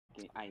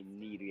I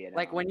need to get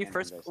Like on when I this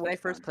first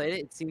one. played it,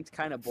 it seemed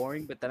kind of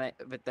boring, but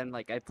then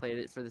like I played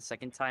it for the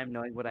second time,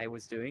 knowing what I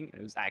was doing,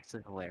 and it was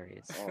actually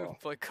hilarious. Oh.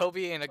 Boy,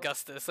 Kobe and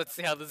Augustus. Let's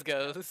see how this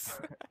goes.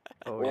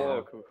 Oh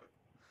yeah. Cool.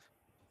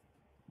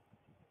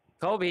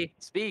 Kobe,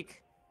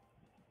 speak.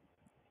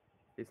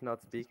 He's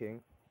not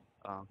speaking.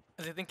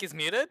 Does he think he's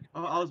muted?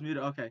 Oh, I was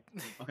muted. Okay.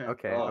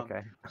 Okay. Oh.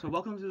 Okay. So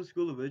welcome to the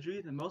School of Wizardry.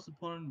 The most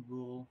important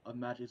rule of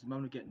magic is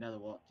remember to get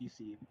Netherwarts. You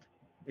see,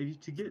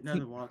 to get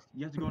Netherwarts,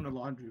 you have to go in the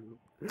laundry room,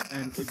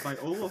 and by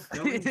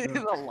overfilling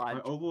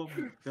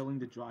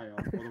the dryer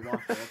or the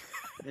washer,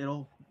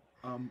 it'll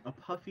a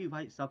puffy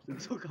white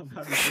substance will come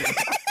out of the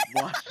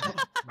washer.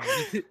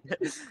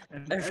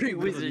 And Every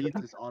wizard wizard.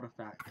 needs this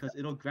artifact because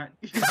it'll grant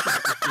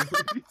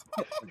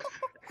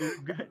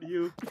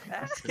you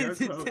a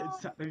scarecrow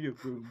inside of your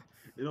room.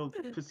 It'll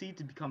proceed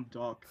to become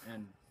dark,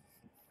 and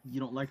you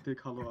don't like the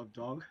color of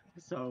dog,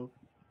 so.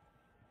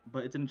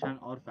 But it's an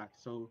enchanted artifact,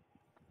 so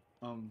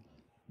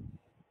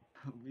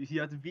you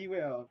have to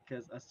beware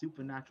because a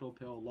supernatural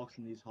peril lurks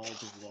in these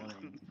halls of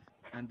learning,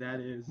 and that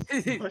is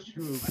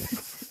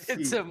mushrooms.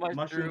 It's a mushroom.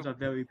 Mushrooms are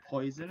very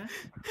poisonous,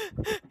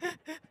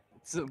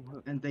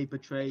 and they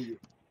betray you.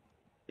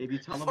 If you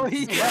tell them,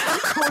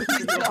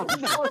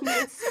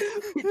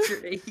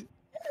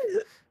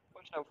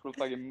 Watch out for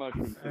fucking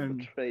mushrooms to And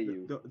betray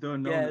you. They're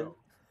no Yeah. no.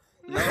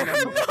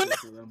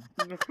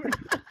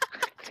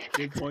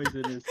 Big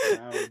poisonous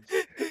clouds.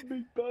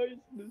 Big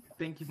poisonous.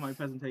 Thank you for my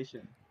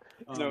presentation.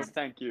 No,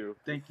 thank you.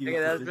 Thank you. Okay,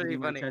 for that was pretty visiting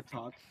my funny. TED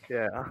Talk.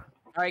 Yeah. All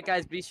right,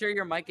 guys, be sure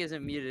your mic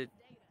isn't muted.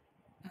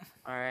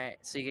 All right,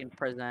 so you can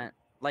present.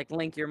 Like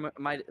Link, your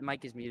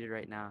mic is muted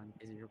right now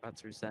because you're about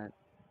to present.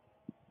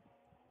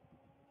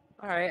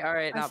 All right,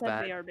 I not said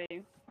bad.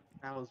 BRB.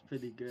 That was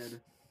pretty good.